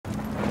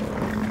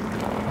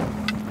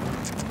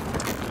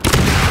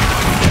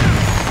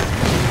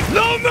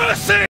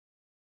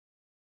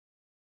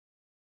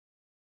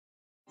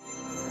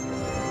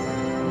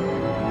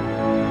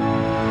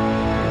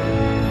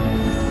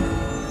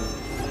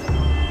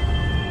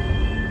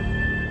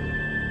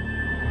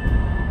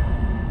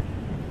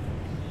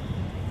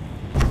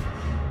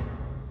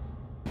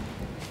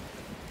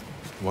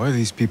Why are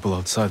these people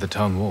outside the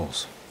town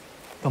walls?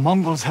 The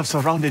Mongols have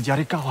surrounded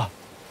Yarikawa.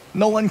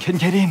 No one can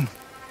get in.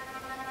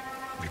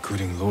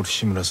 Recruiting Lord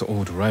Shimura's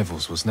old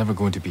rivals was never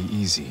going to be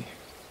easy.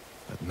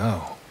 But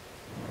now...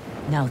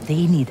 Now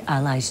they need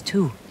allies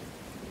too.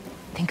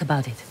 Think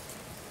about it.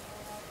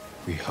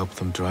 we help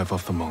them drive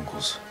off the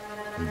Mongols,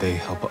 and they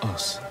help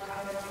us.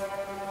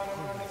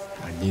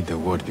 I need their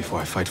word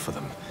before I fight for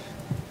them.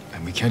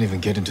 And we can't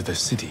even get into the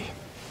city.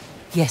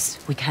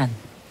 Yes, we can.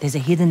 There's a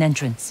hidden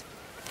entrance.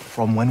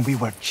 From when we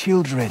were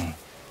children.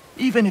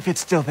 Even if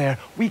it's still there,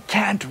 we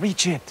can't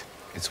reach it.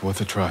 It's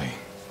worth a try.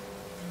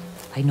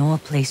 I know a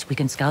place we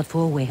can scout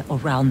for a way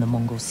around the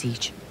Mongol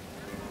siege.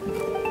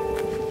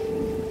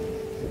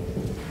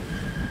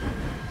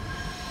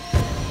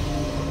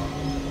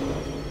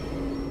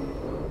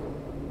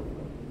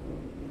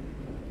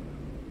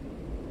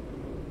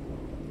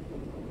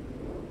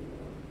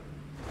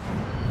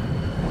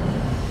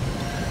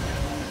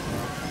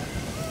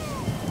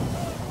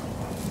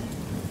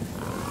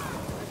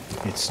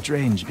 It's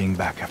strange being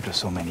back after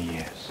so many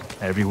years.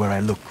 Everywhere I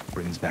look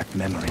brings back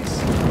memories.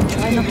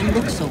 Try not to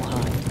look so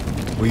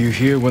hard. Were you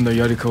here when the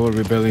Yarikawa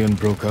rebellion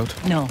broke out?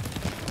 No.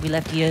 We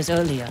left years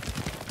earlier,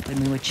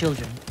 when we were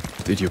children.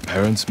 Did your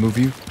parents move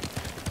you?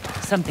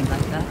 Something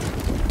like that.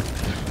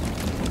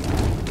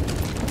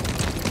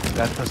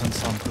 That doesn't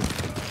sound good.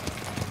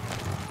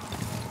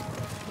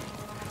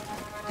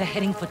 They're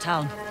heading for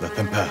town. Let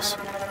them pass.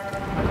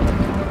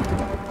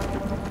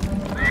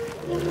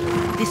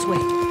 This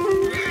way.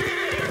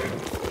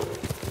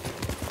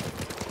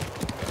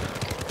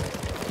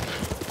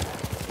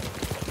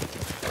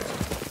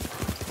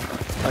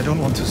 I don't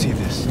want to see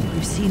this.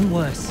 We've seen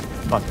worse.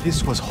 But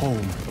this was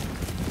home.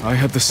 I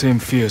had the same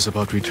fears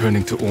about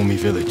returning to Omi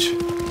village.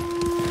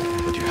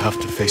 But you have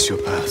to face your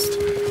past.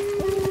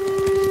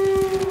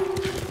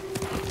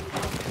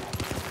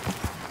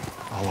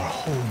 Our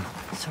home.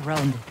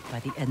 Surrounded by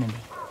the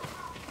enemy.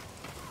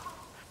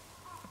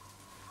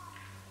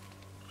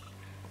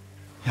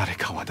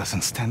 Yarikawa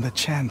doesn't stand a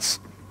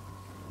chance.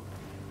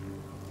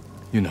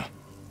 Yuna,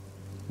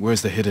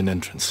 where's the hidden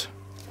entrance?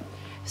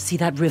 See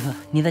that river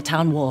near the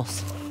town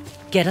walls?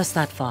 Get us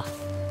that far,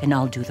 and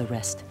I'll do the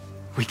rest.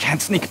 We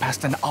can't sneak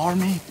past an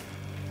army.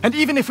 And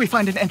even if we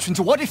find an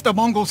entrance, what if the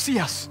Mongols see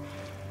us?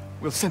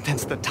 We'll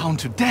sentence the town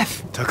to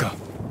death. Taka,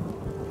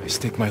 I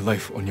stake my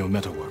life on your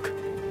metalwork.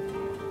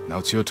 Now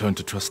it's your turn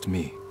to trust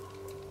me.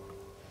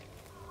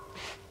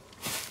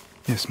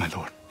 Yes, my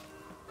lord.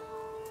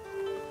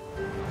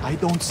 I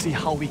don't see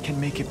how we can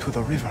make it to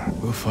the river.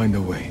 We'll find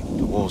a way.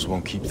 The walls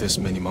won't keep this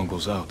many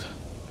Mongols out.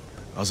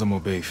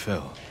 Azamo Bay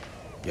fell.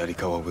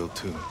 Yarikawa will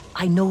too.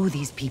 I know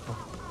these people.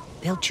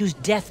 They'll choose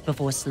death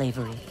before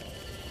slavery.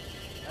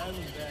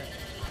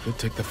 We'll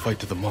take the fight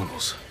to the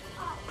Mongols.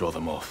 Draw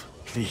them off.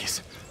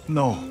 Please,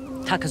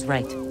 no. Taka's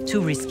right.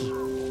 Too risky.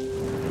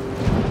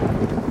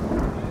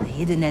 The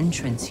hidden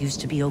entrance used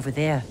to be over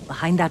there,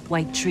 behind that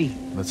white tree.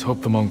 Let's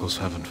hope the Mongols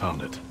haven't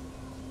found it.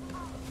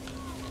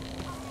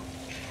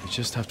 We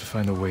just have to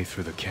find a way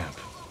through the camp.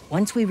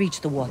 Once we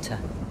reach the water,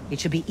 it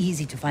should be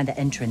easy to find the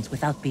entrance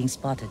without being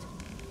spotted.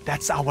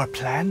 That's our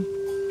plan?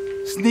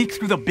 Sneak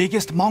through the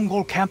biggest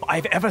Mongol camp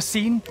I've ever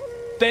seen?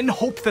 Then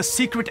hope the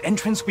secret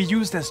entrance we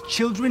used as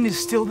children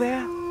is still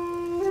there?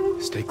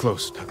 Stay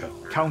close, Taka.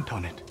 Count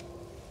on it.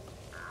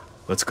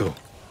 Let's go.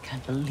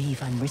 Can't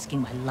believe I'm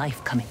risking my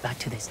life coming back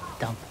to this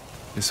dump.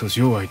 This was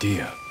your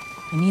idea.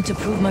 I need to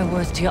prove my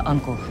worth to your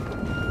uncle.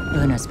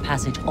 Earn us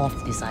passage off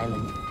this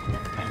island.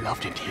 I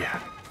loved it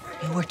here.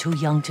 You were too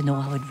young to know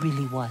how it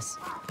really was.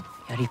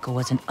 Yariko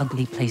was an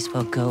ugly place for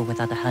a girl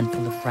without a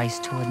handful of rice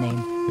to her name.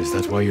 Is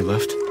that why you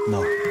left?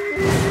 No.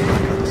 I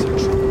got us in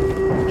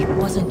trouble. It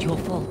wasn't your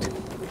fault.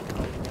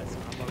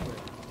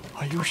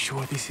 Are you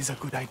sure this is a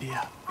good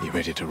idea? Be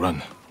ready to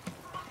run.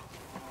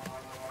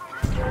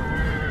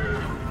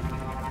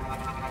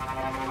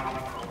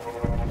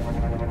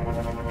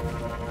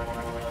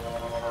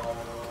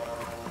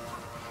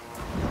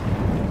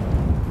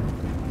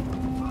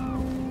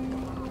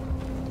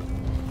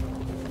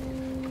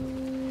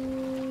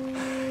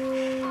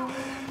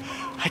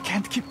 I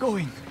can't keep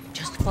going.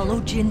 Just follow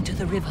Jin to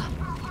the river.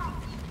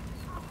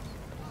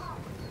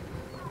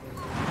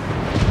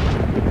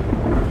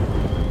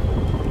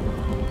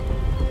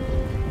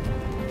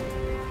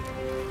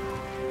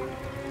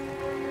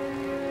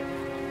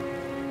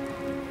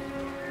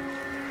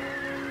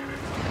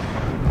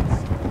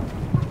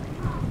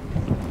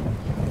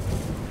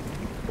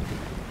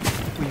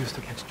 We used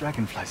to catch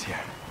dragonflies here,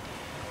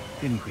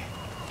 didn't we?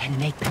 And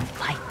make them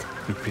fight.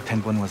 We'd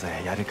pretend one was a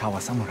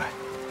Yarikawa samurai,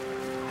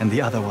 and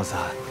the other was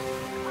a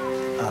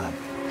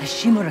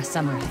Shimura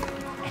samurai.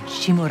 And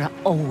Shimura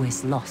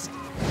always lost.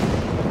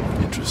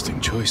 Interesting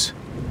choice.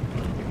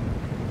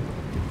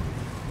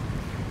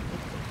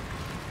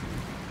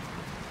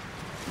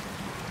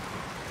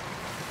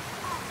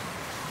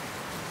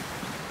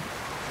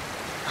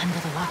 Under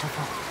the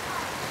waterfall.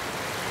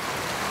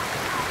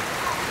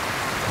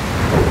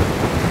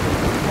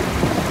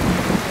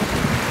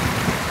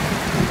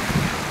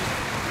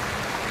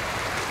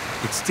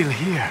 It's still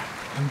here.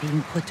 and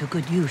being put to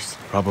good use.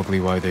 Probably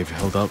why they've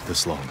held out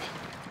this long.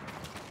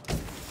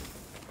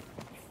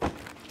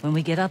 When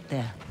we get up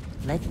there,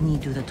 let me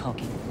do the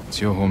talking.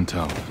 It's your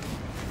hometown.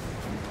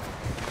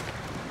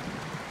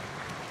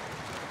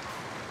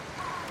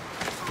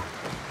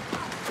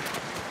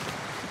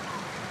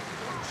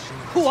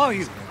 Who are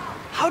you?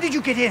 How did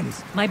you get in?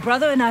 My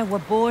brother and I were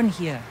born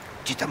here.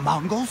 Did the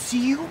Mongols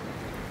see you?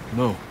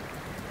 No,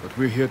 but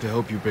we're here to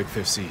help you break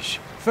their siege.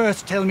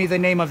 First, tell me the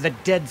name of the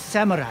dead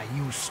samurai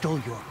you stole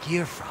your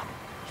gear from.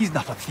 He's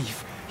not a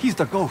thief. He's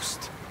the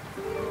ghost.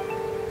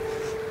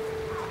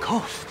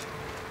 Ghost?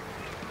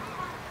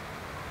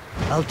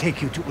 I'll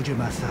take you to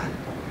Ujimasa.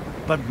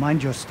 But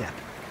mind your step.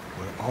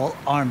 We're all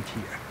armed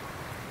here.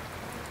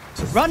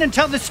 So run and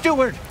tell the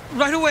steward!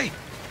 Right away!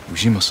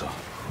 Ujimasa.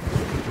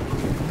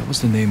 That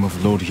was the name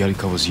of Lord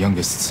Yarikawa's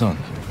youngest son.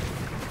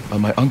 But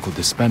my uncle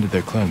disbanded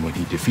their clan when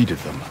he defeated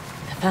them.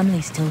 The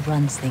family still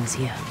runs things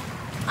here.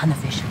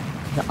 Unofficially,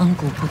 your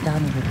uncle put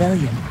down a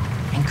rebellion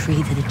and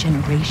created a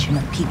generation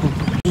of people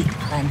who hate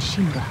Clan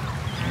Shimura.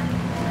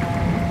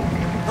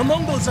 The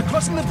Mongols are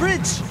crossing the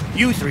bridge!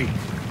 You three,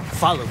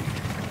 follow me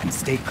and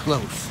stay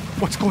close.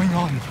 What's going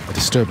on? A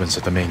disturbance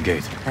at the main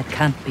gate. That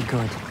can't be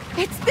good.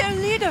 It's their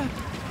leader!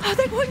 Are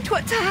they going to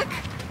attack?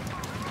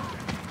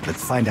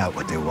 Let's find out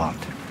what they want.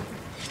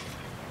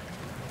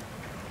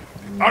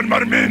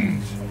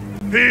 Armarmin,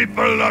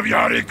 people of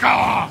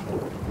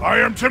Yarikawa, I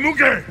am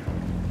Temuge,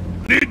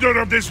 leader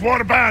of this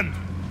war band.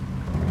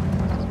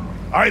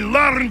 I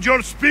learned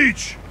your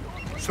speech,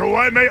 so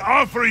I may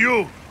offer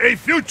you a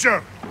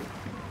future.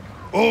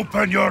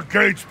 Open your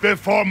gates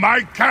before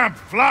my camp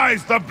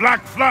flies the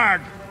black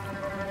flag,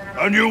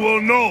 and you will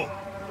know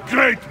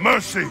great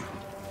mercy.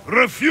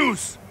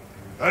 Refuse,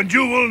 and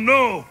you will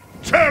know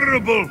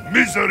terrible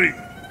misery.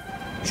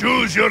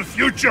 Choose your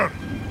future,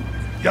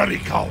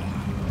 Yarikawa.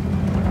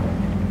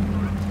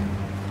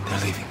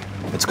 They're leaving.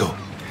 Let's go.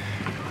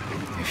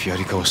 If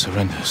Yarikawa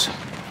surrenders,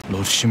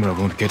 Lord Shimura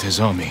won't get his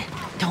army.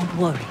 Don't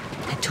worry.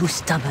 They're too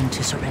stubborn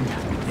to surrender.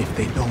 If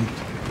they don't,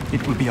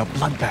 it will be a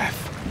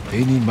bloodbath.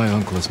 They need my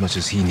uncle as much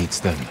as he needs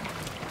them.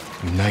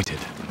 United,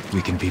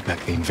 we can beat back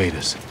the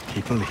invaders.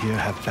 People here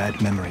have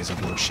bad memories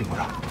of Lord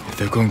Shimura. If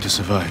they're going to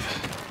survive,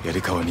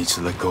 Yarikawa needs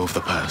to let go of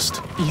the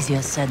past.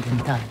 Easier said than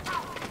done.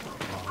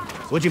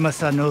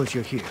 Ujimasa knows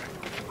you're here.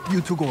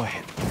 You two go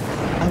ahead.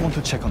 I want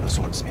to check on the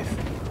swordsmith.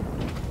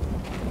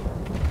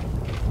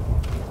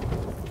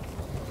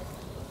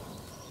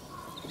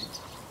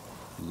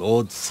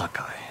 Lord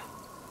Sakai.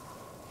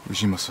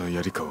 Ujimasa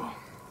Yarikawa.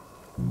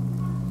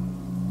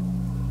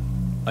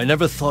 I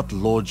never thought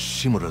Lord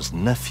Shimura's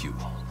nephew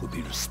would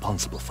be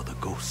responsible for the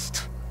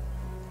ghost.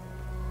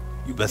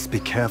 You best be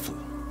careful,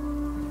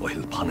 or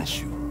he'll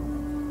punish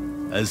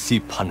you, as he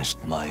punished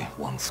my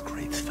once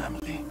great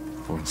family.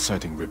 For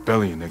inciting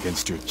rebellion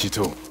against your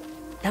Jito.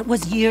 That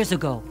was years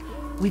ago.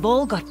 We've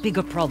all got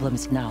bigger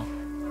problems now.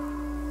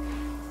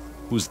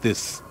 Who's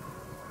this?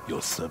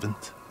 Your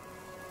servant?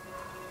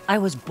 I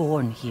was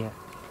born here.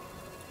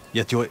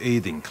 Yet you're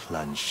aiding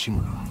Clan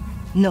Shimura.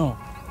 No,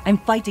 I'm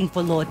fighting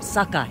for Lord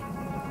Sakai.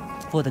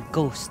 For the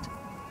ghost.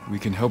 We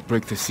can help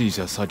break the siege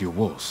outside your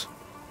walls.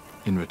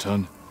 In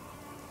return,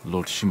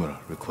 Lord Shimura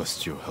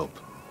requests your help.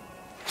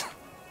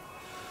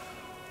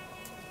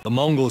 The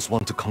Mongols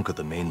want to conquer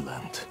the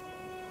mainland.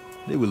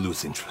 They will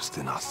lose interest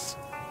in us.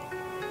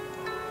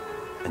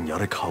 And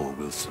Yarikawa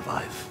will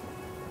survive.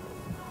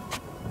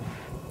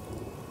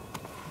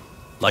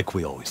 Like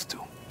we always do.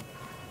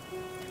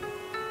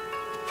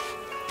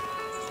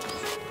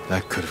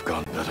 That could have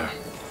gone better.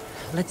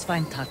 Let's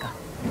find Taka.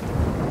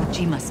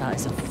 Ujimasa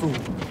is a fool.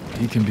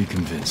 He can be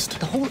convinced.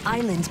 The whole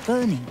island's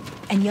burning,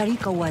 and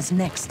Yarikawa's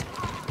next.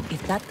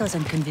 If that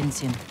doesn't convince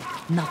him,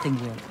 nothing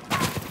will.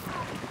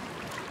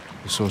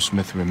 The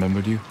swordsmith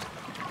remembered you?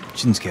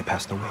 Shinsuke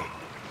passed away.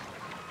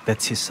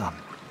 That's his son.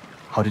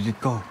 How did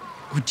it go?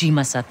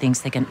 Ujimasa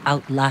thinks they can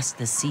outlast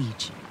the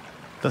siege.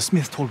 The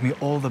smith told me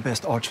all the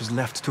best archers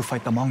left to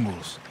fight the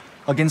Mongols,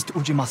 against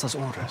Ujimasa's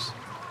orders.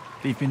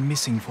 They've been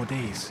missing for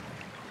days.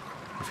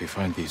 If we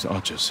find these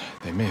archers,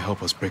 they may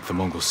help us break the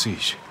Mongol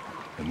siege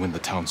and win the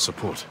town's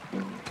support.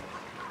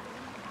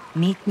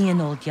 Meet me in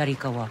old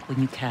Yarikawa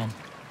when you can.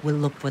 We'll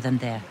look for them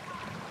there.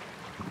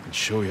 And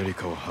show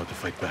Yarikawa how to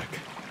fight back.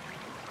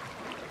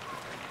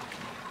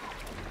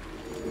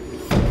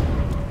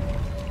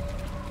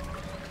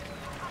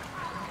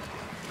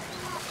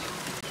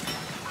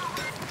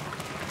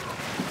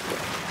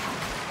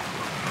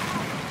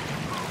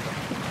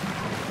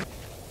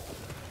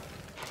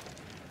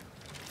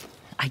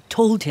 I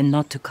told him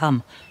not to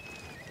come.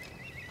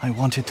 I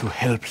wanted to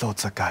help Lord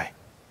Sakai.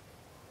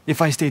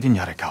 If I stayed in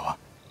Yarikawa,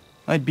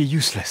 I'd be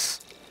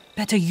useless.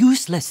 Better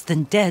useless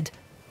than dead.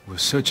 We're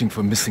searching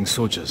for missing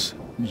soldiers.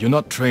 You're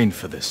not trained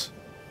for this.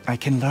 I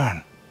can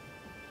learn.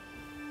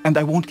 And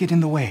I won't get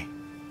in the way.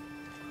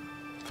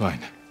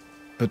 Fine.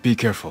 But be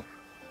careful.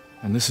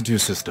 And listen to your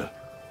sister.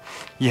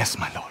 Yes,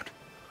 my lord.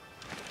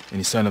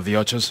 Any sign of the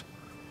archers?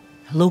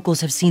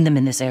 Locals have seen them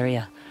in this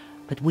area,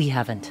 but we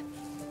haven't.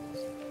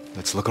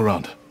 Let's look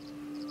around.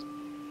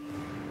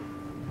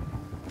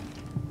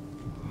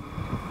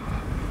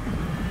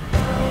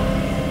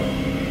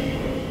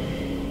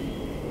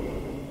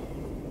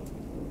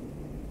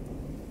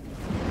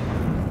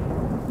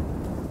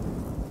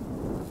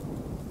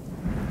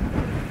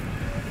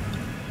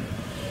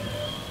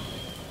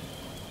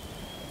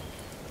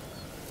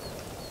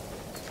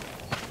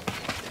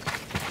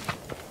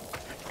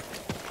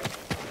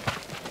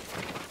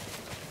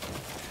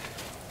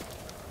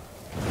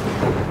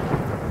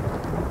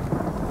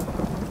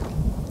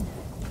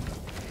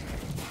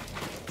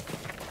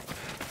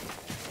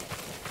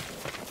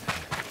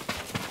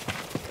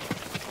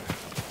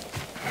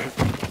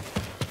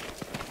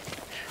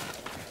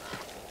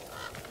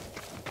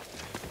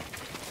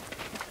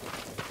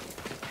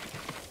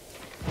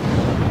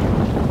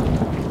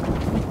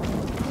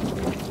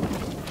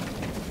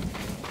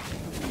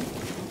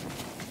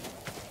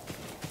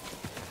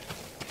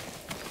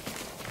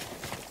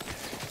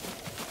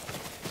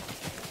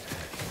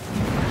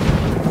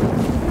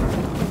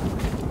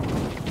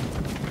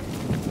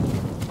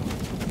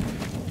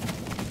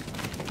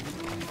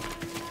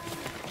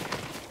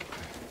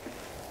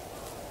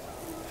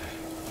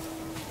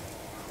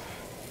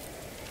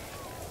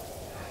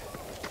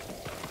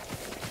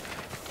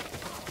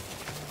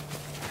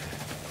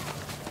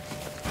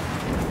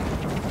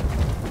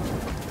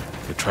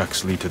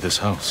 tracks lead to this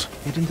house?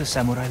 Didn't the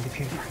samurai live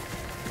here?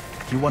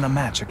 You want a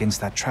match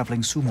against that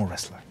traveling sumo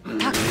wrestler?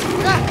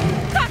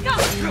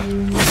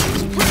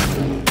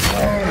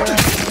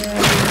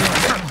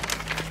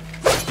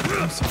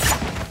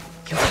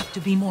 You have to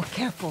be more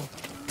careful.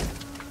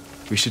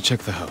 We should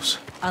check the house.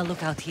 I'll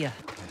look out here.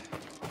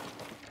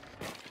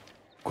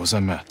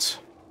 Gozan mats.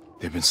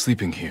 They've been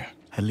sleeping here.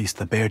 At least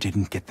the bear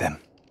didn't get them.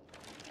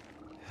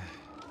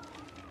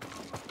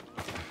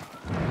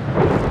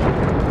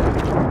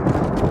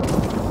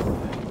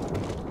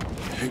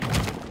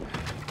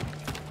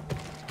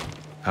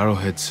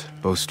 Arrowheads,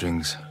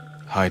 bowstrings,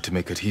 hide to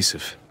make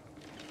adhesive.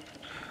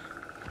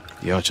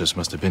 The archers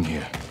must have been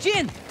here.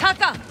 Jin!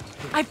 Taka!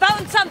 I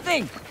found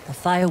something! The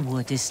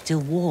firewood is still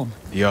warm.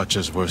 The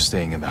archers were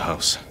staying in the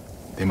house.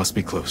 They must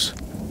be close.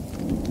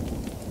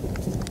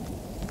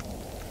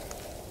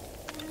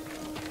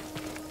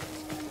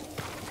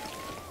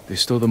 They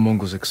stole the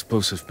Mongols'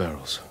 explosive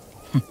barrels.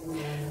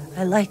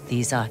 I like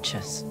these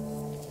archers.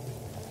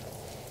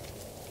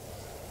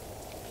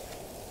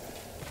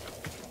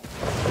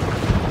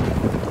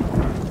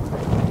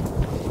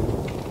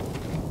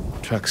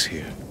 Tracks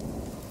here.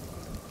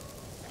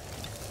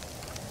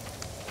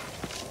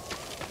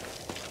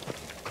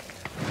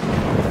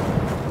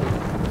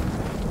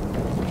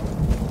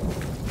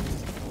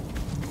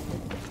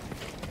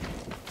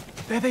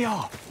 There they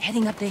are!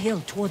 Heading up the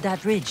hill toward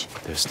that ridge.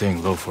 They're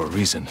staying low for a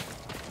reason.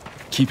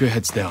 Keep your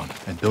heads down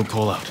and don't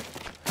call out.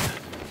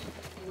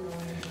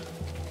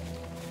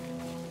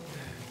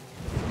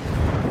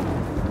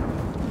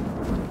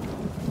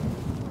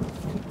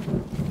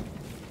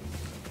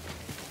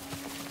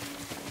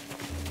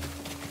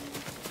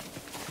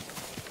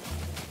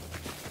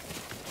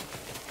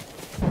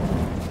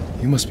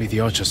 You must be the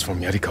archers from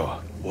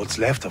Yarikawa. What's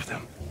left of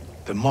them?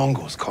 The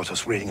Mongols caught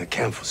us raiding a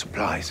camp for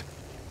supplies.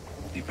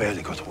 We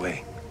barely got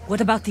away.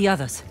 What about the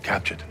others?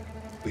 Captured.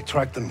 We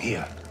tracked them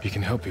here. We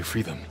can help you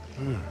free them.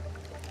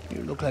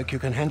 You look like you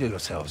can handle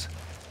yourselves.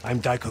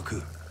 I'm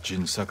Daikoku.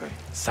 Jin Sakai.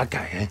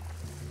 Sakai, eh?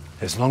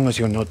 As long as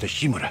you're not the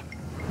Shimura.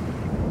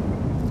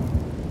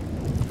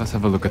 Let's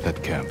have a look at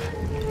that camp.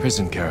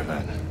 Prison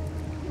caravan.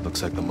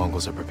 Looks like the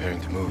Mongols are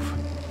preparing to move.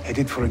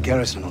 Headed for a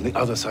garrison on the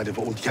other side of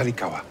Old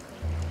Yarikawa.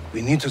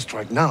 We need to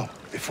strike now,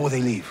 before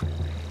they leave.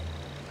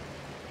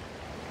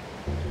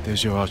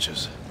 There's your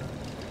archers.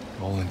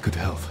 All in good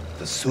health.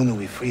 The sooner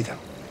we free them,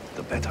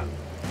 the better.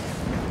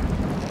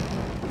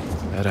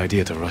 Bad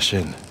idea to rush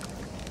in.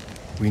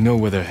 We know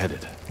where they're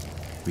headed.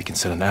 We can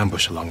set an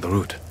ambush along the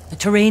route. The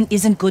terrain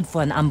isn't good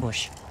for an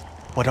ambush.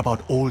 What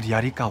about Old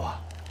Yarikawa?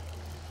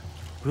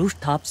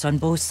 Rooftops on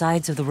both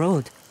sides of the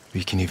road.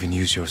 We can even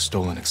use your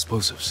stolen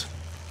explosives.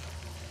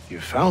 You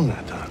found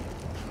that, huh?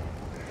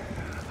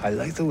 I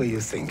like the way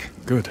you think.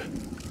 Good.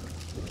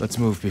 Let's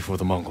move before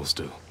the Mongols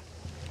do.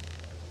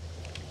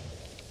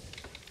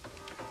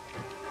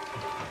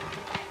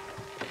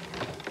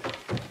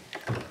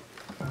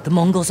 The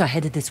Mongols are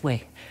headed this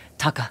way.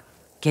 Taka,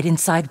 get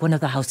inside one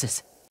of the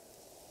houses.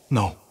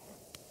 No.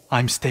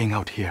 I'm staying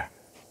out here.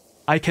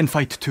 I can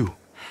fight too.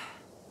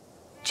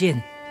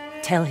 Jin,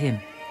 tell him.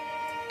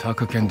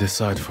 Taka can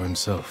decide for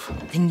himself.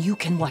 Then you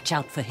can watch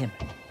out for him.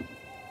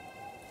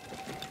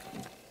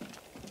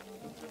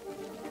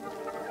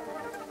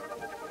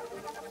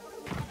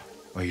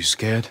 Are you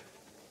scared?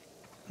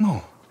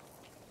 No.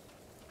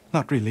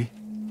 Not really.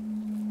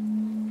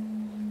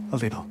 A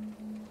little.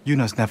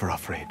 Yuna's never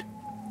afraid.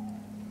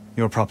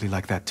 You're probably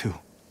like that too.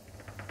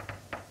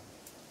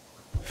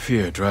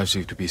 Fear drives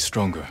you to be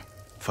stronger,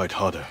 fight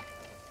harder.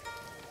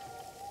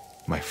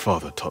 My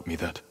father taught me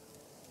that.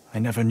 I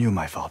never knew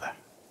my father.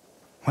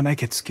 When I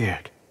get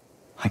scared,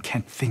 I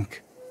can't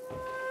think.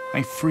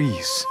 I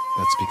freeze.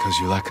 That's because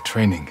you lack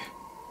training.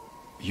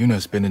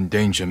 Yuna's been in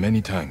danger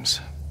many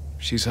times.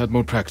 She's had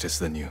more practice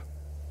than you.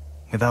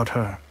 Without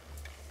her,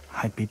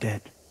 I'd be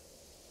dead.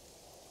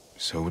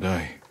 So would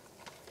I.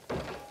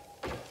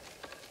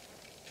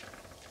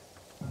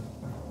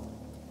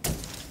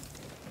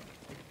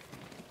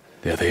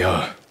 There they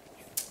are.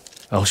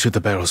 I'll shoot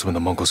the barrels when the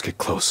Mongols get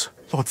close.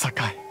 Lord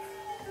Sakai,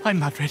 I'm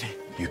not ready.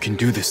 You can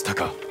do this,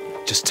 Taka.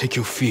 Just take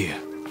your fear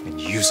and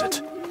use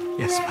it.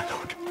 Yes, my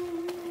lord.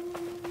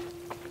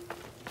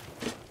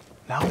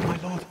 Now, my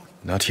lord.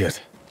 Not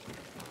yet.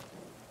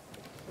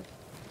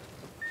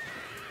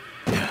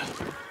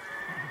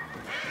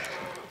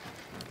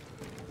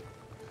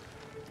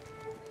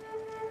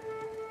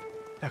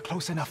 They're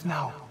close enough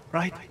now,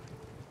 right?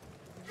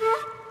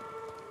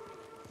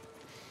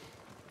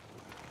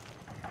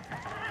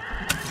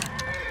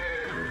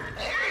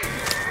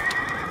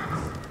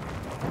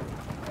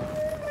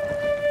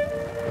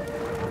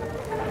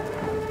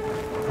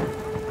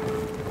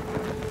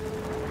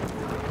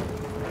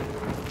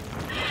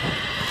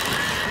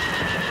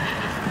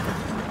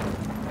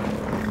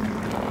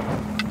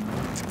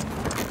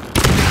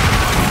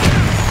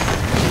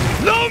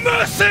 No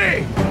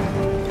mercy!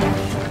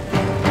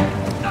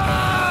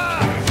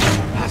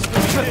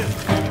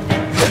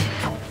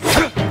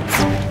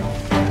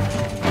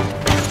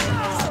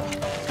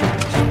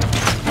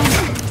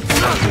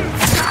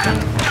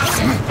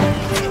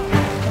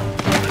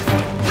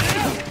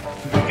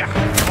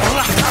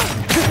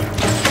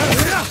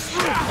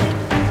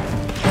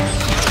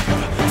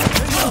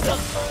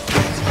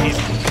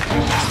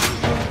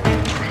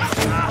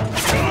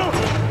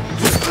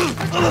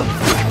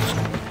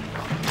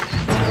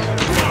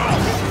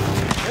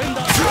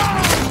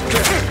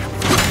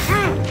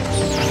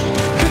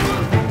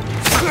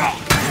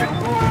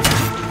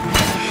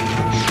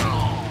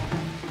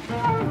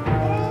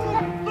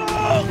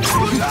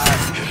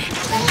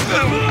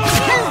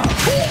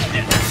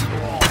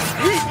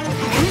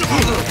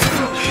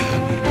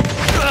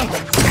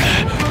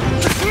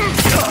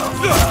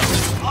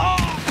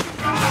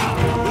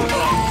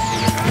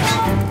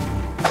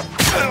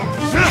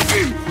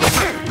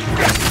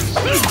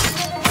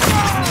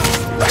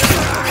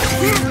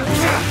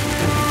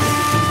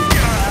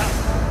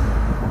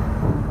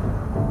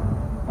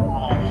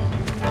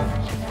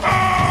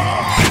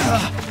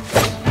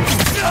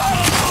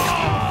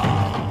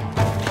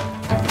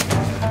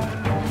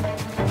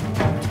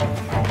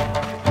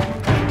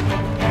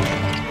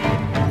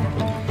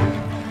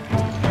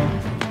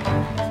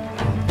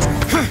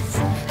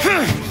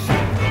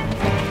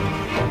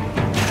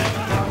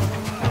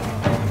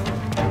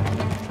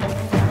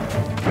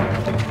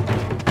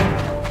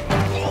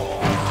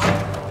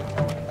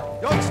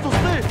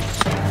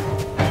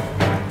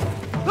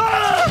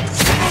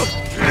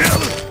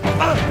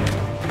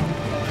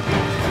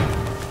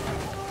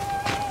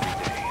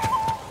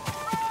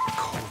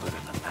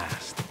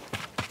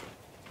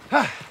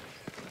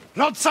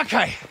 Lord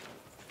Sakai!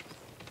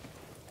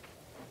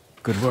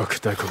 Good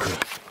work,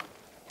 Daikoku.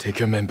 Take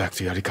your men back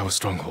to Yarikawa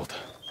stronghold.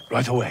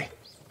 Right away.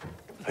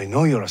 I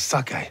know you're a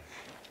Sakai,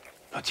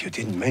 but you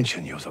didn't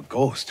mention you're the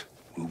ghost.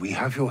 Will we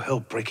have your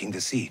help breaking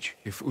the siege?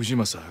 If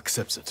Ujimasa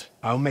accepts it.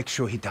 I'll make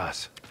sure he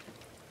does.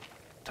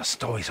 The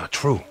stories are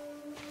true.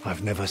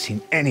 I've never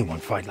seen anyone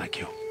fight like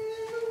you.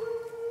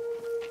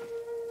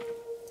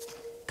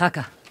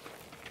 Taka,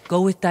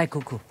 go with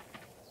Daikoku.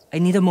 I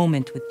need a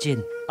moment with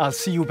Jin. I'll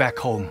see you back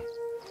home.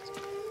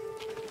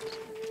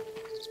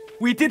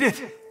 We did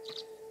it!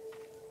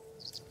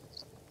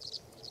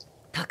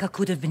 Taka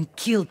could have been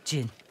killed,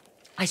 Jin.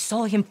 I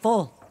saw him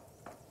fall.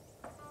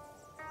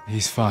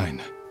 He's fine.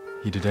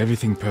 He did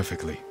everything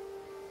perfectly.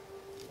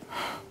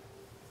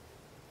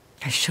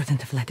 I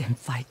shouldn't have let him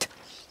fight.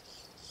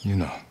 You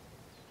know.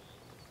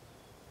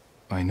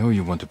 I know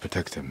you want to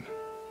protect him,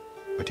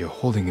 but you're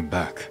holding him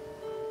back.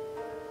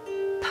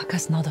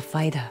 Taka's not a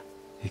fighter.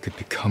 He could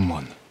become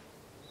one.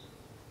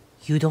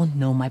 You don't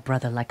know my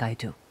brother like I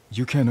do.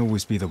 You can't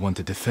always be the one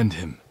to defend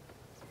him.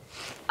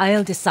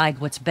 I'll decide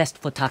what's best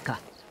for Taka.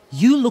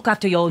 You look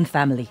after your own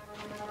family.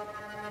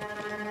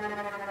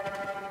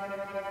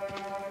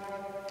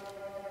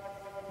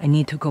 I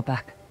need to go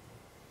back.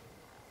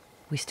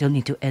 We still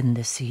need to end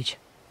this siege.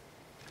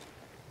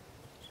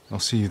 I'll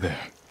see you there.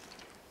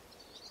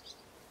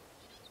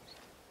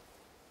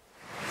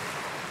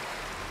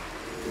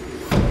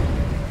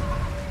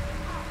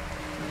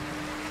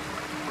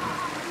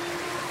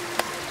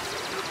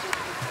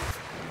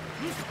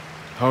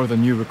 How are the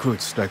new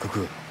recruits,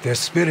 Daikoku? Their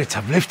spirits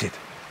have lifted.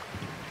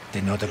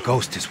 They know the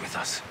ghost is with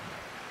us.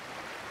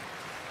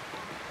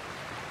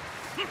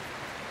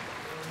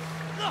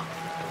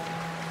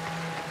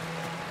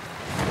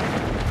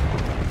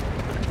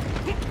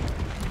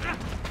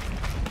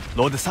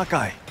 Lord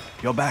Sakai,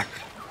 you're back.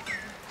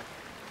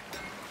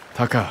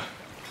 Taka.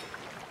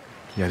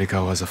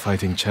 Yarikawa has a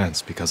fighting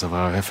chance because of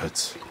our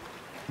efforts.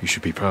 You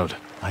should be proud.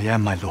 I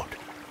am, my lord.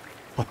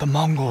 But the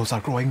Mongols are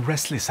growing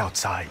restless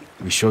outside.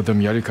 We showed them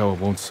Yarikawa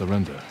won't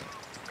surrender.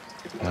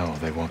 Now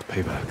they want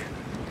payback.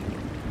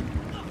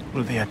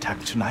 Will they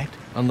attack tonight?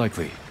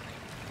 Unlikely.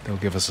 They'll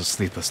give us a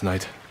sleepless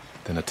night,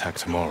 then attack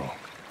tomorrow,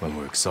 when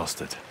we're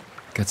exhausted.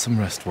 Get some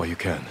rest while you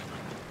can.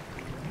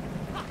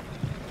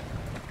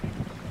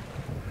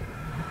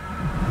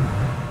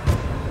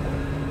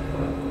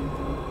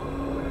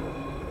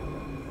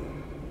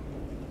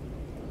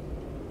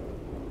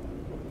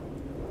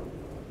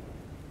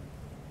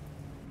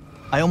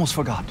 I almost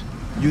forgot.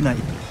 Yuna.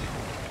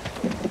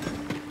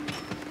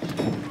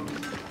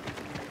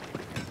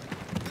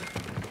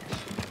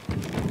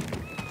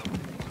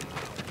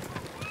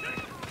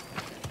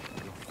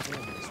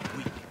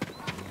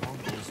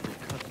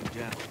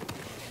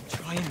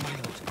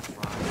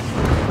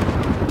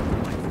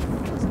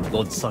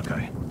 Lord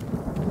Sakai.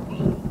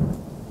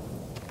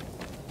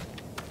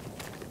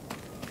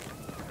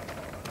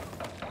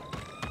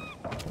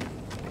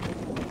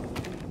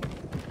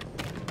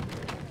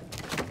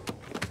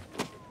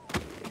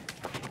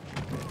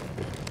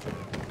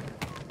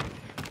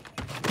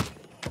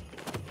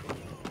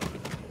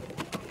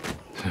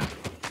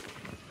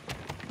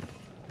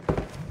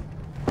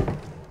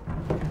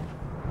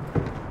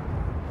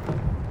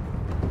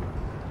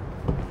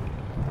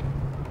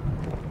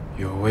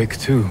 You're awake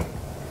too.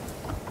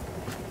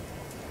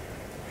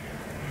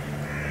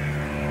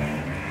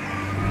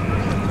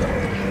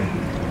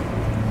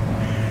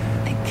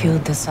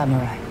 Killed the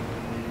samurai.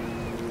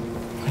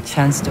 A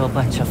chance to a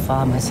bunch of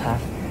farmers have.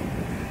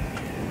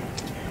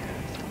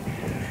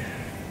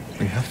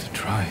 We have to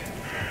try.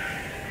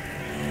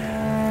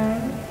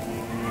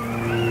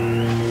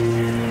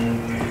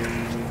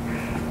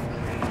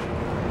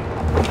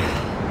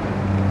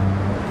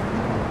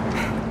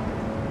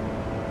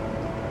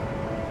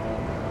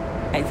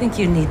 I think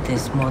you need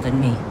this more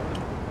than me.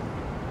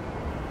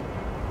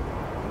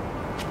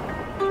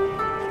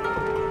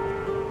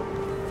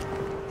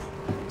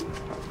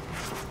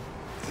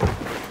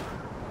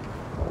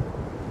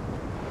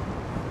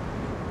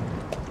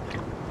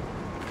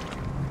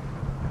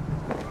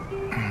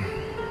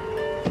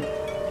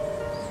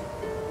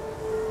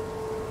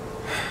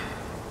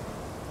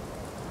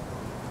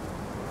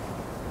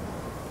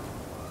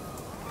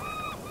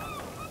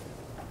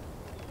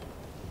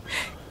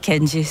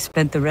 Kenji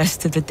spent the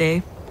rest of the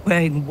day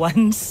wearing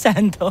one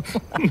sandal.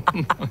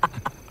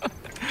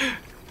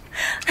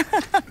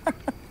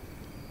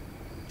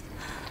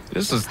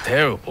 This is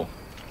terrible.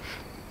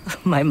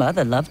 My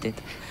mother loved it.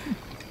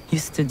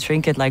 Used to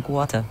drink it like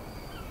water.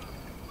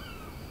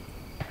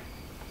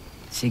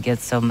 She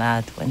gets so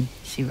mad when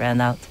she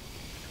ran out.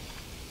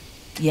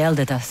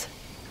 Yelled at us.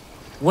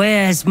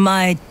 Where's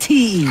my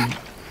tea?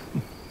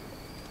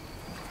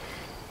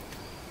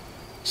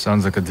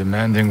 Sounds like a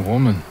demanding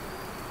woman.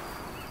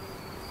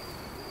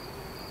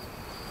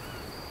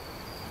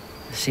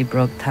 She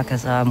broke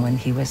Taka's arm when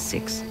he was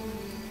 6.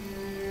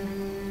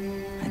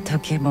 I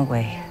took him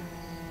away.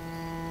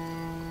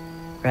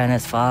 Ran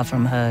as far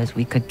from her as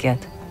we could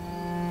get.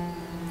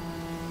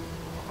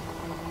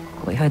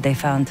 We heard they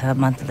found her a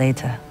month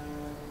later.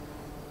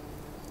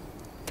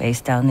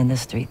 face down in the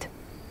street.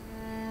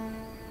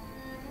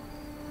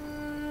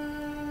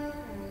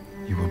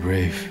 You were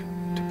brave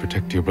to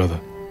protect your brother.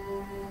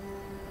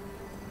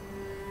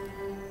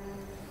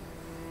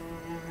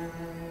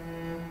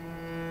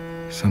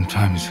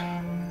 Sometimes,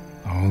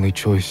 our only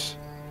choice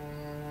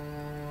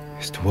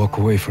is to walk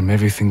away from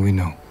everything we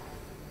know.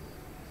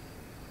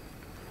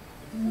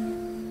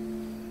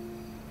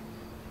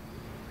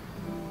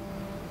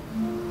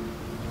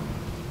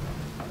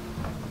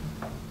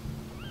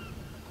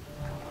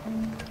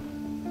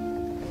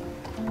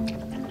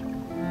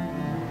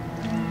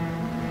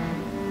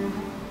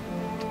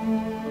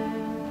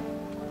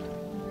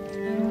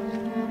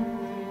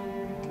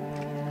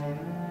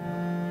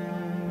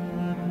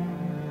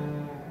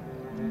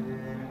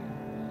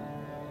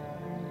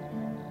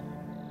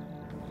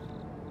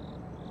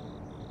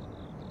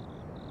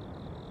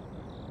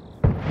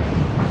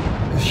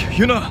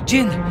 Yuna!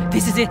 Jin,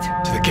 this is it!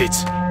 To the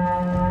gates!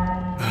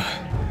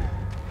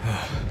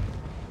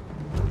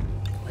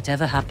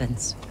 Whatever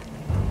happens,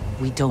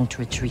 we don't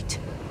retreat.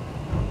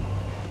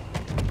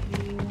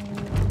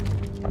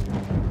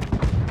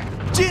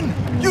 Jin!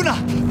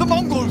 Yuna! The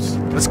Mongols!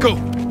 Let's go!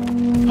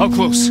 How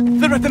close?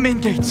 They're at the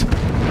main gates.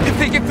 If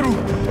they get through...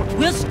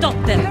 We'll stop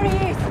them! There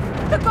he is!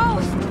 The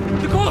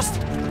ghost! The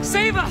ghost!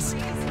 Save us!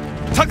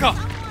 Taka!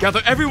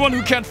 Gather everyone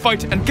who can't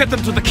fight and get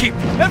them to the keep!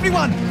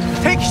 Everyone!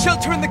 Take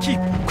shelter in the keep!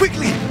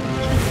 Quickly!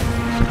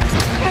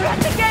 They're at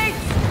the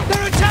gates!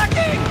 They're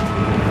attacking!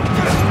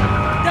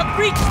 They'll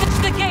breach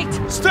the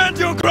gate! Stand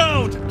your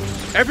ground!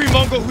 Every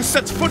Mongol who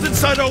sets foot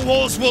inside our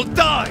walls will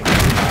die!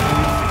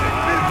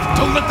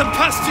 Don't let them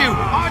past you!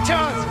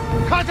 Archers!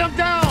 Cut them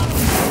down!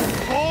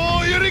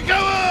 For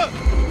Yarikawa!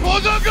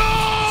 For the goal!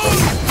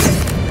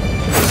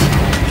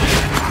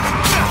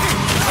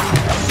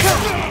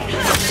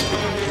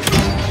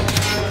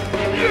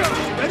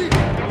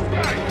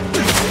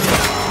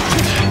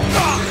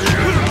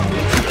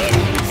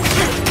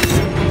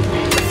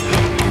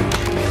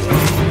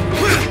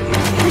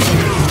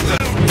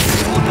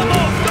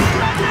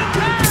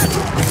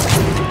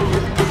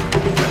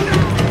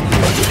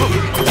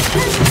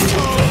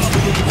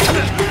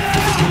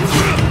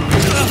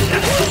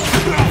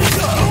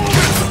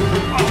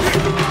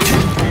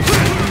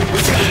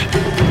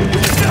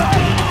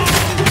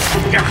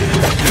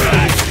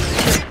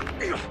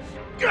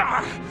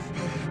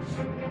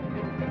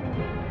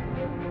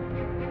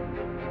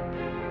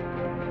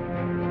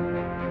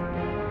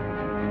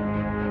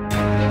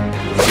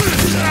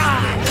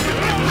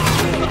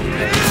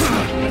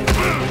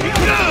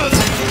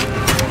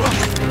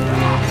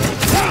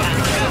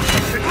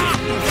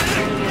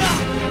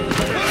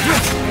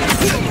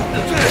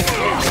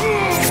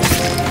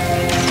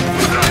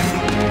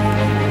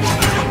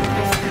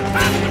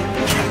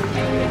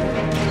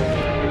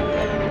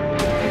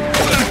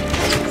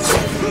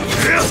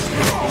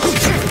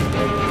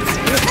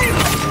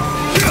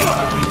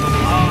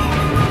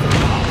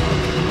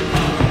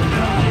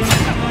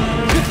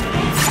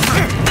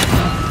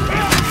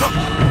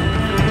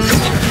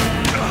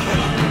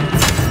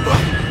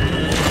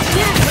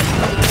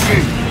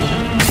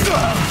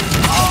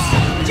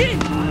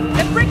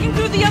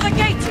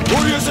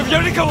 Warriors of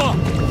Yarikawa!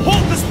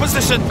 Hold this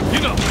position! You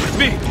know,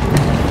 me!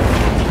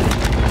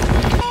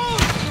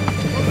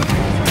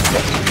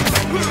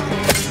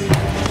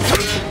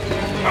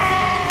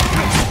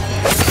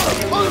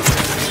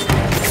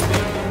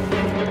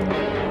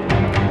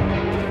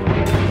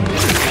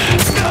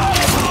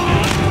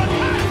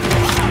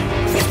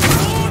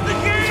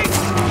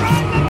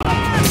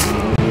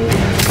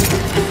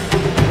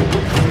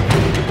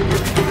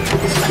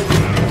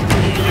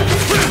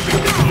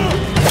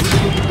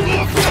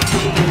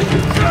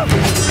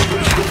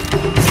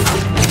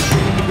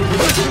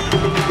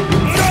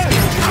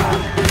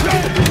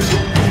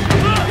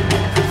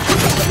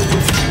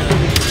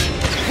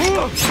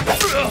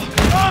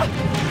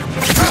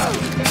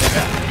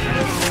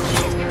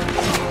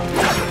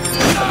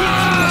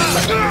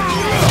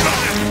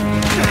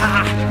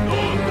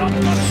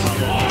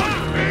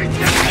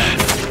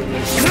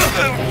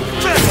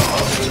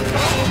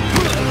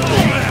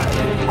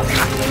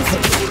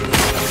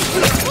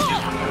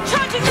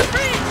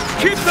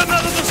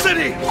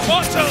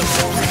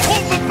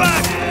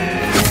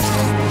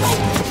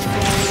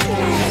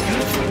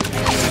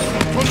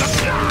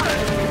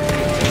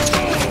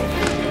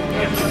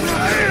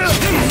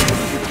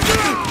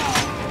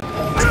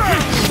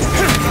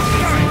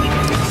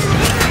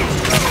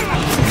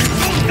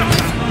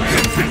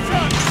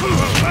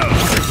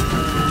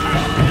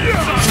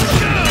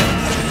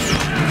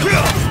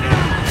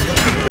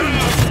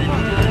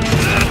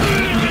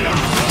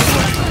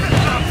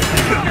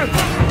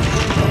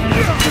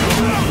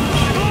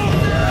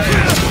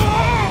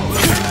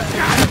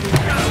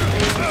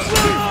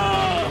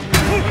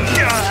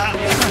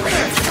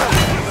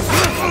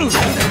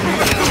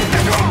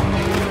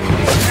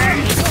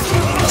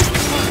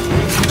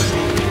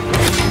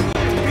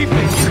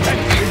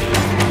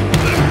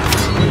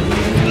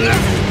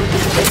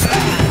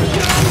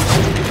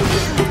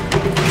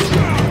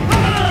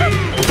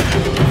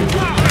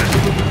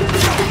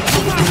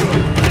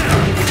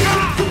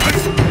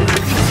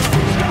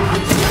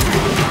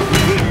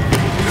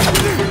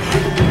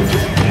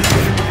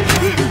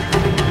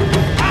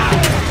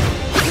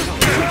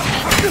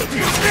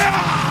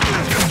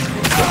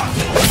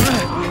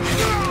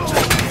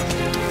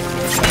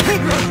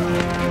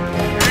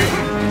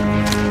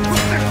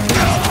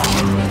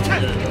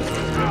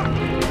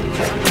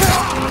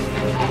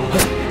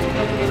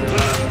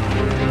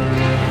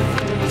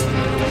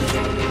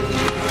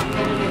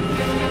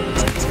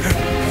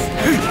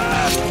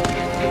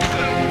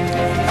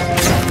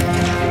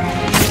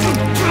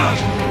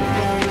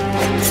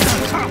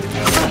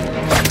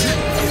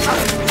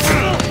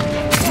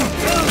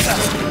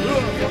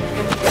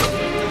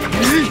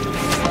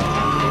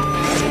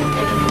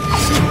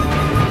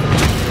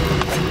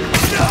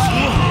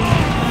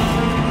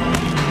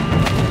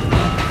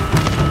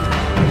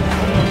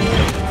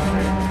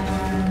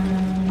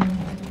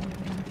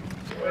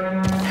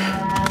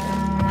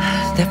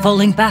 They're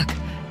falling back.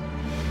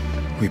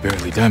 We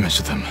barely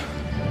damaged them.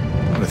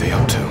 What are they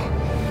up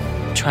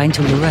to? Trying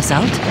to lure us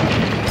out?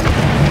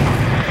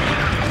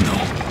 No.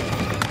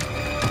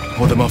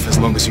 Hold them off as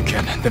long as you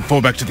can, then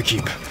fall back to the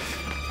keep.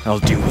 I'll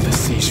deal with the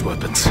siege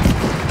weapons.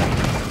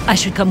 I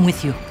should come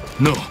with you.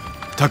 No.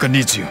 Taka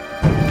needs you.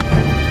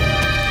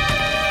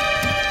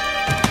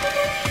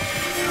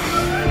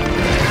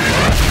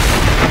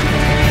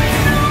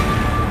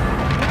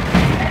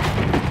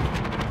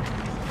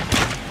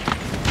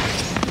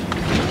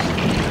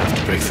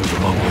 Break through the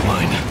Mongol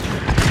line.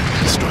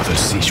 Destroy their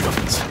siege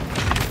weapons.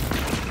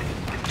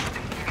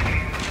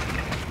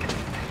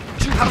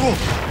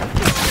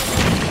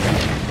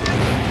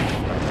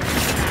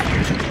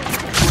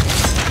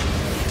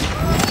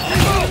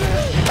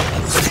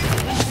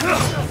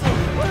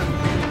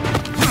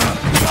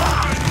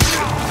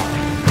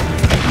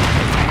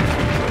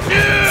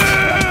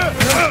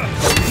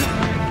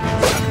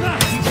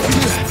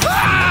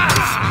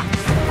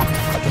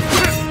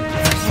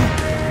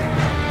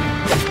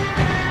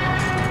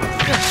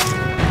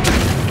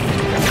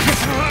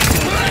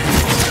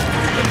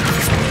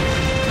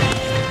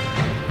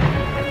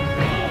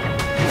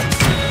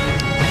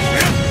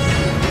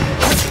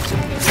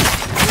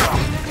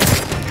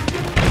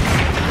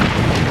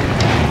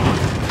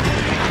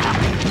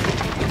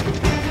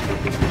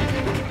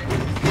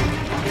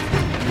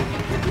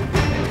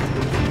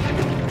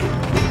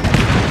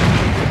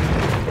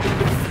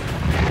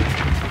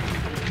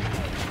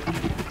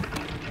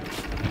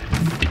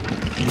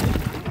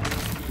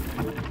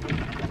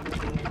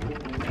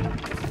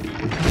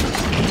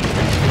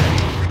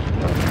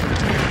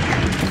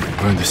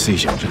 Burn the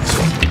siege engines.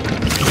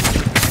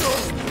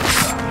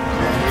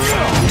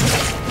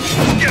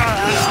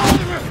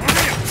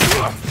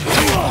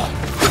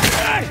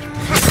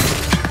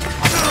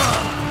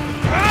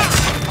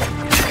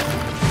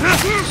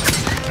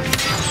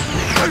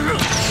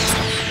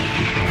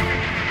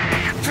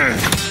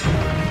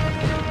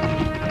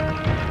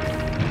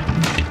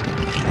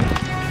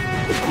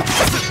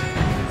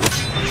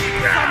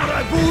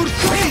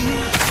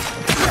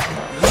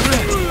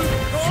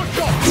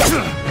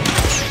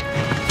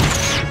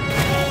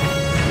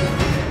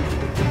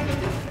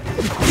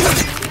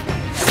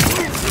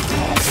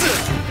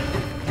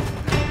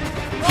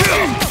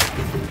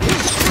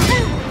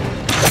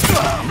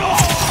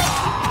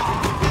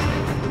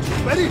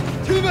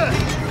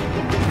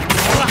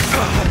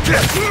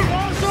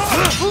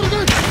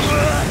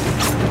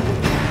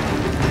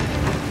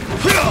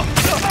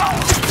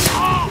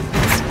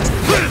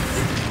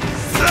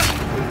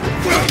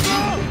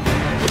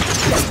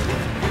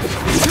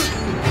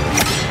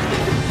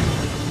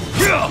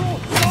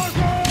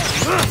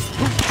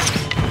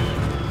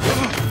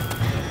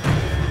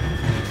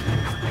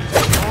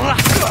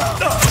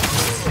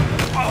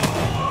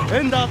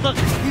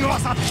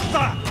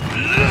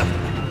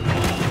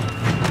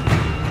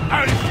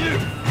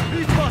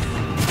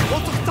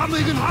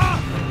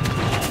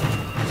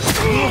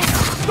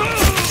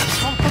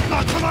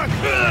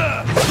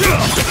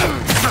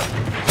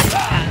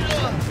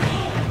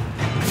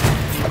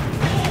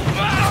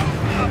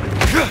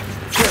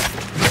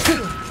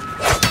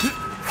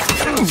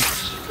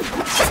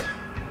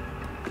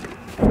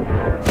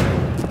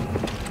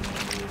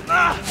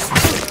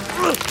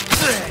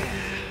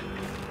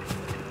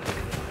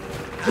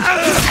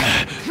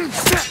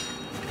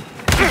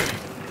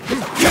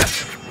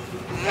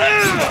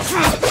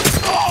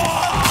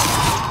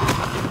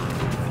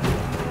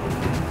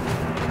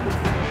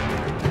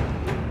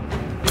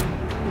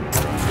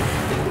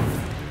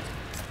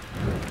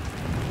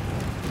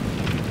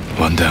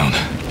 One down.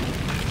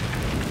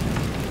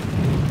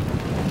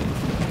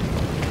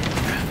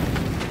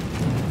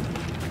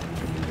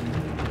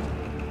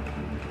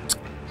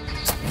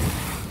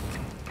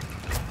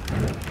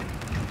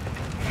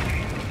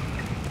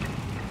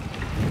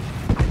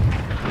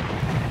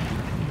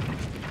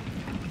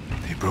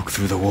 They broke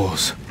through the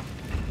walls.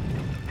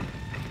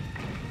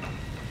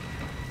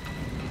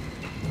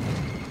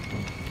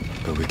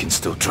 But we can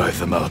still drive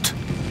them out.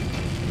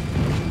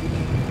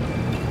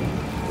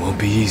 Won't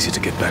be easy to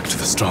get back to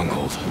the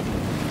stronghold.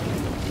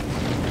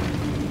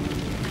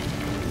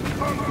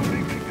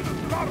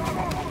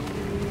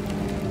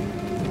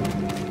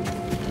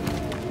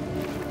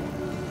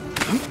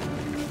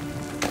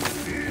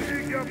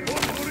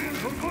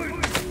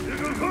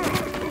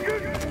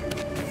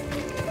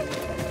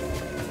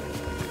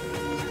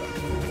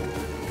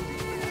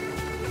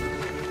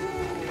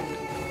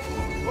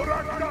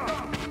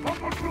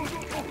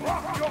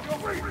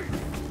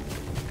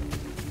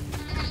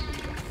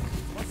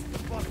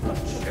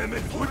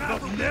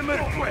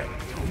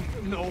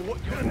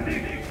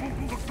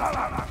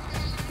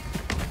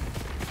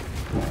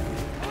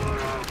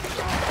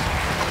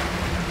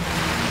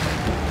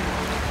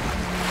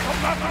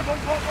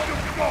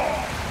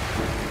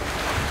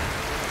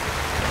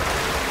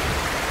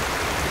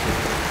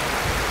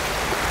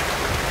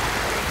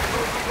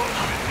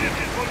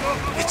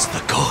 It's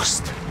the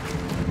ghost.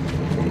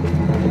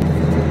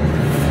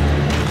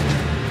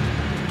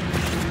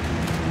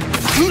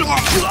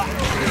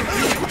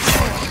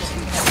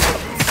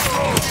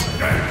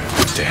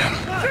 Damn.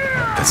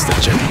 That's the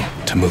general,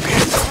 Temuge.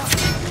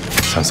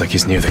 Sounds like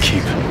he's near the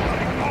keep.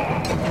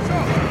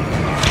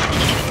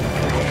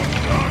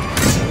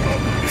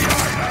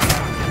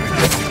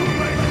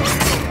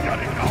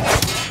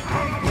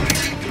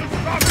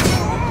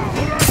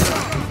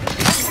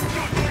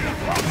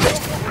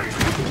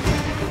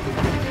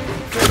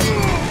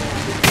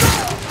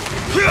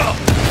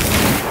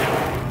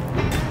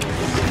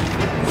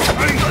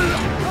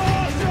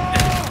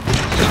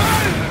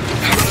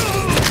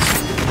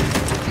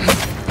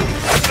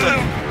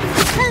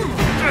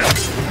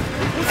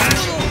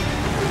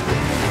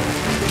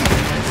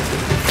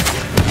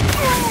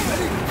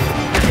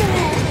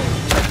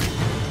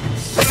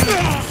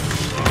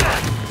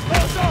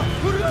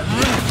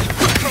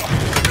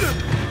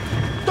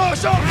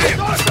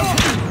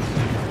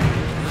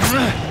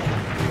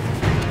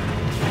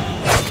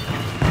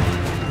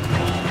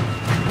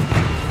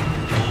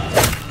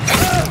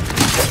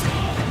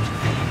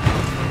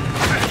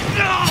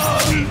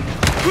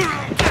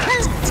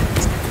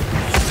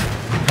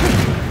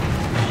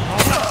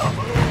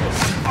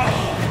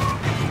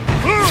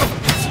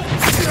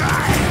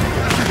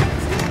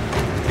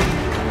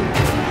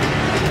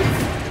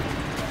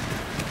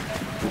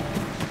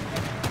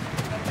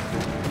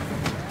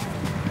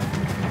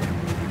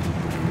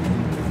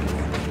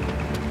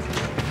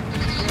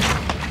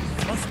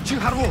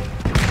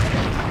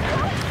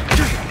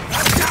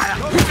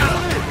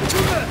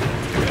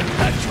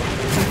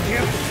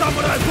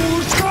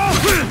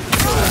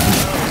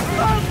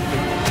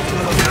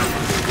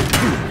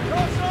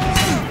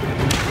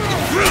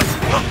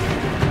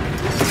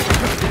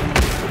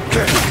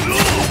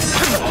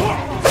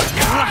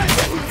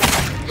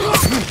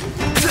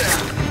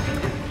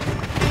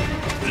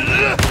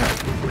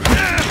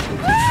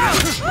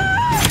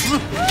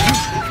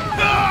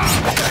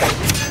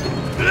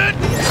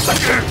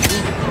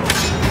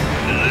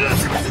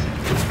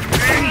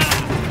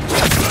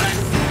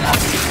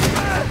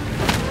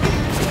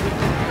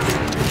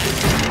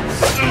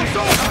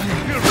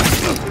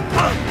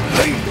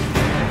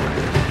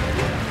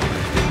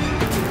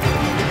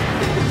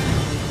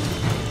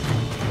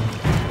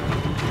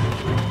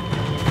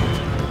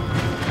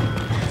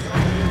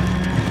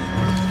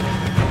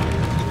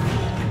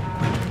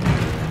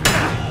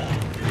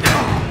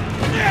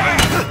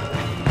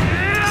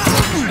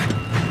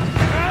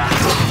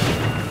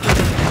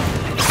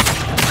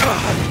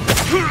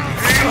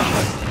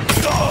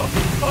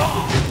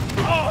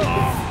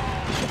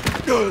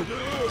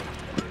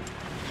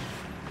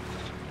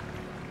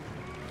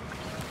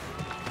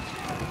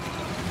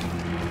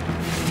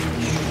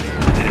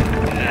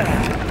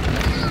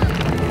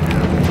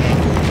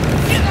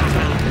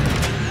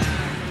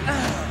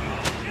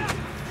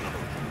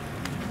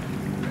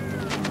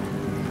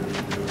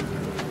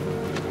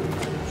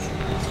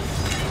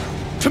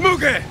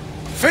 Temuge!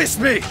 Face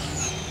me!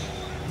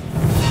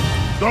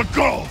 The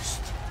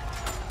ghost!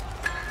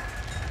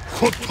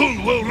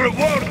 Khotun will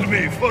reward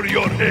me for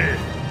your head!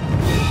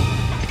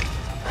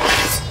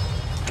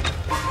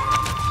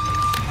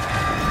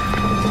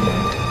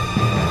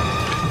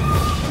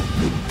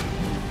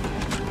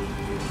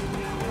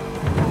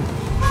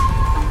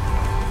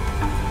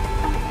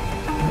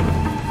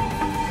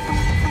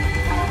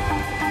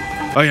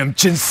 I am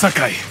Jin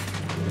Sakai,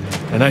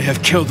 and I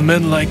have killed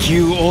men like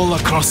you all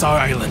across our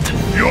island.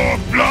 Your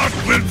blood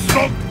will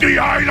soak the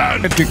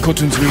island! I'd get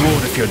Khotun's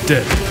reward if you're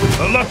dead.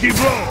 A lucky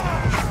blow!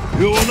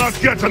 You will not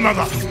get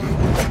another!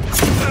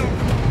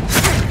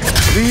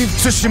 Leave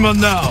Tsushima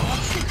now,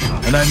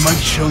 and I might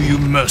show you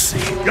mercy.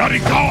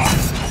 Yarikawa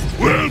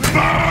will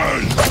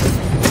burn!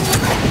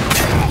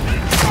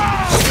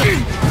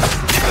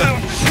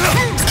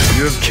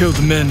 You have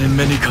killed men in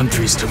many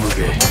countries,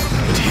 Temuge,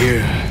 but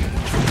here,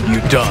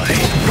 you die.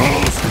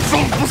 Ghosts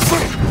of the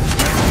sun!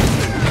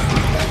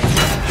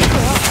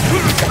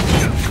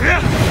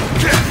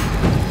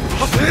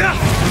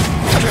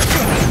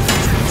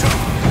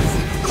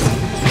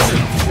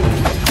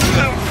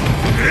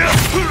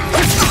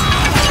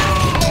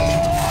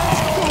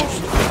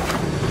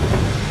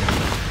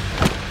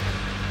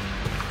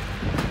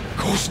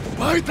 Ghost,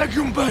 weiter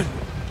Gumpel!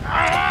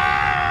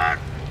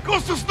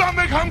 Ghost is not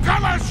make him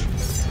kalash!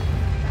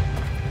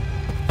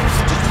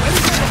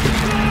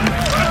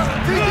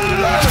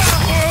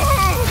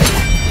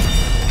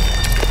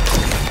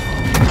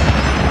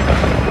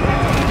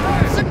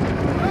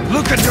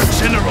 Look at your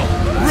general!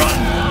 Run!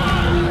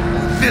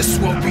 This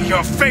will be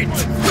your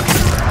fate!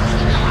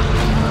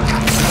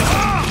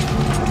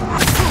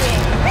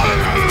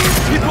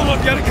 People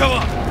of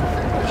Yarikawa,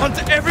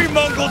 hunt every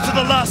Mongol to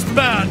the last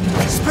man!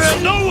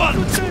 Spare no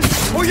one!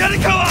 For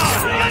Yarikawa!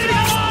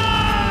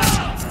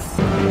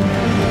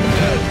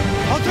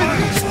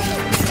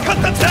 Cut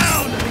them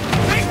down!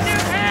 Take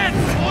their heads!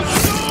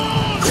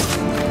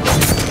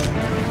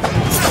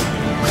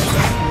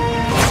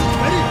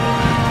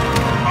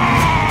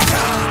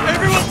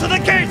 Everyone to the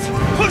gates!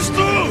 Push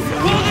through!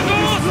 Pull the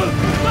doors!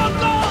 Stop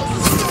doors!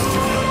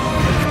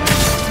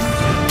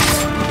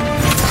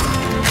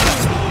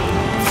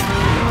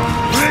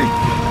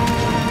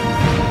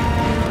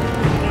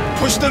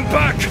 Push them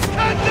back!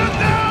 Cut them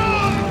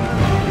down!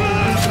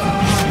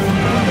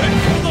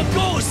 The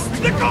ghost!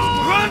 The ghost!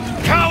 Run,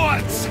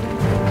 cowards!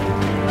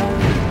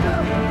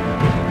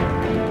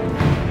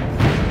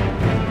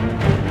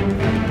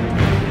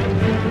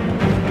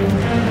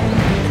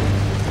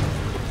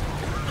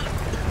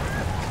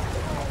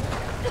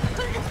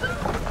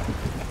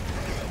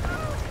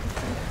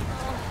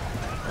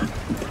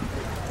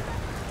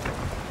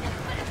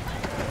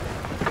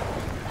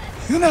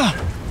 Yuna!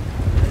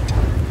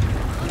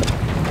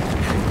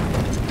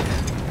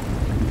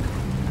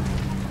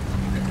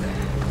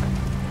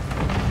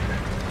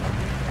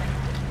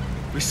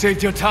 We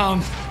saved your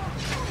town.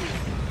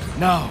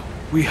 Now,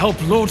 we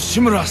help Lord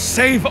Shimura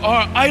save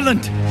our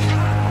island!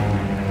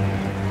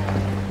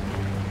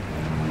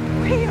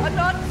 We are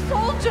not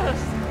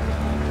soldiers!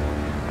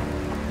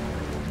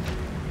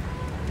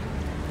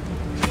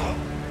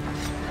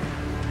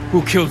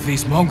 Who killed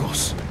these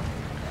Mongols?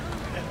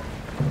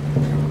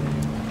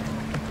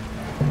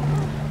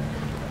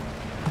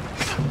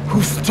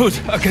 Who stood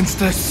against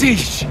the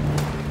siege?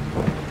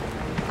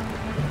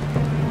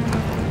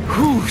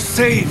 Who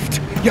saved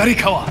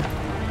Yarikawa?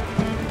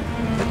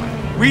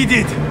 We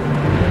did!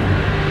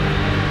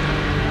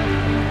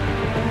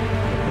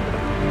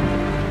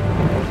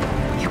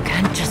 You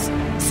can't just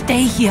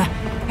stay here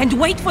and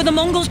wait for the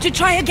Mongols to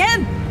try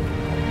again!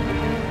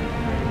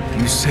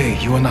 You say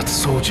you are not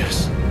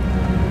soldiers.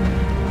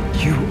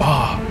 You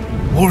are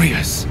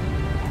warriors.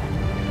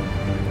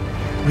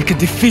 We can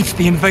defeat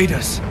the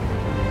invaders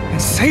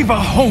and save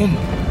our home.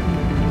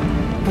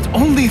 But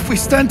only if we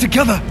stand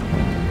together.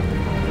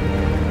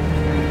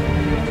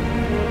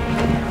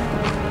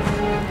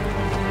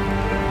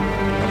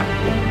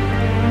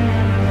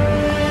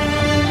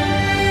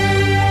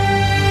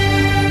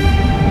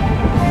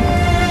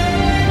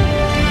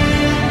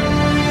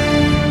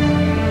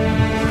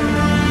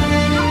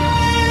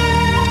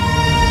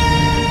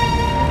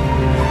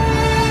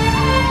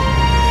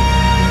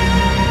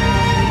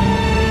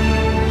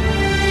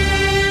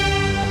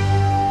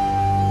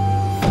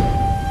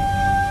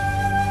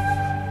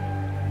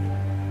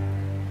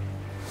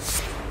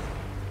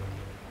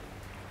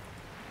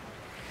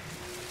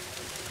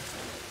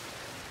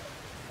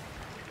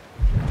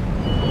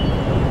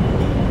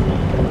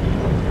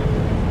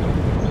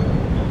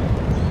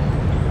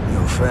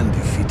 Friend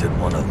defeated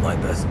one of my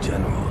best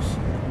generals.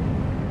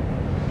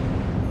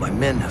 My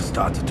men have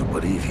started to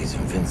believe he's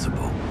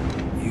invincible.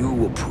 You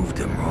will prove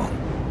them wrong.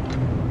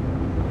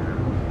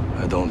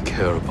 I don't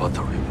care about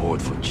the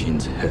reward for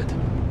Jin's head.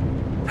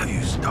 Have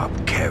you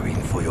stopped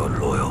caring for your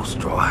loyal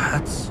Straw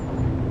Hats?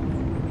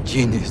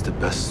 Jin is the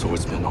best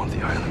swordsman on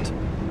the island.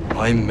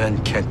 My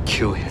men can't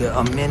kill him. There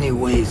are many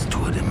ways to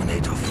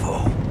eliminate a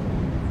foe.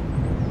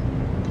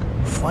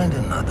 Find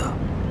another.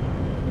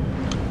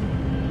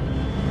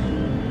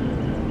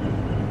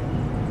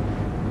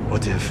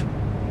 What if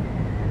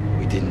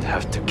we didn't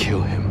have to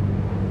kill him?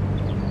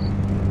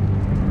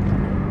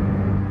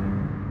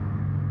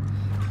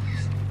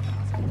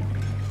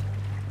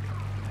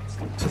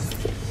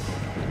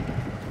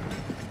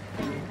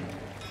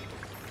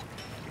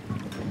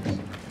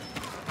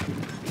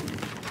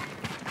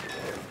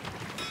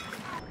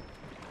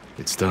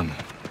 It's done.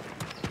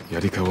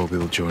 Yarikawa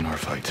will join our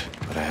fight,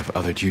 but I have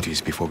other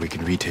duties before we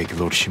can retake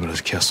Lord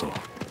Shimura's castle.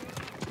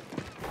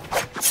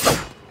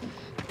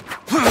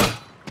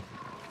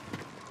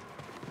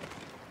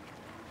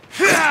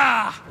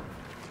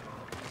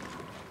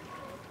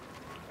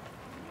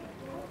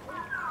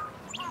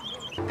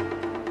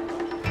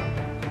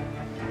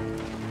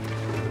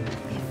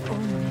 If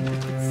only we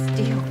could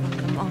steal from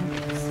the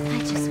Mongols. I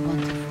just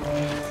want to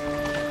forget.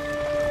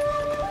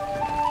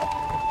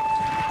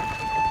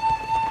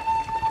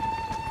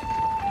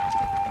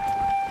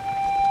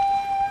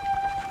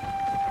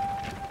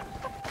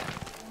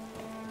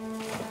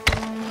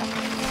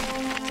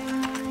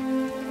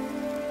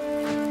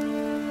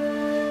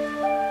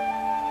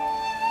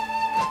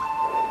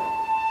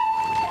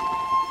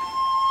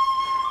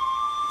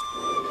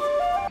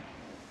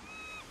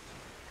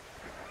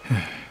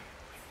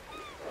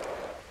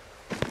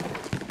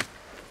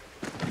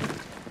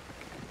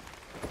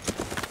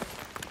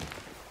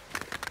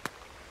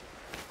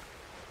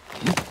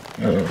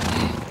 You're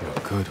a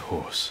good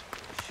horse.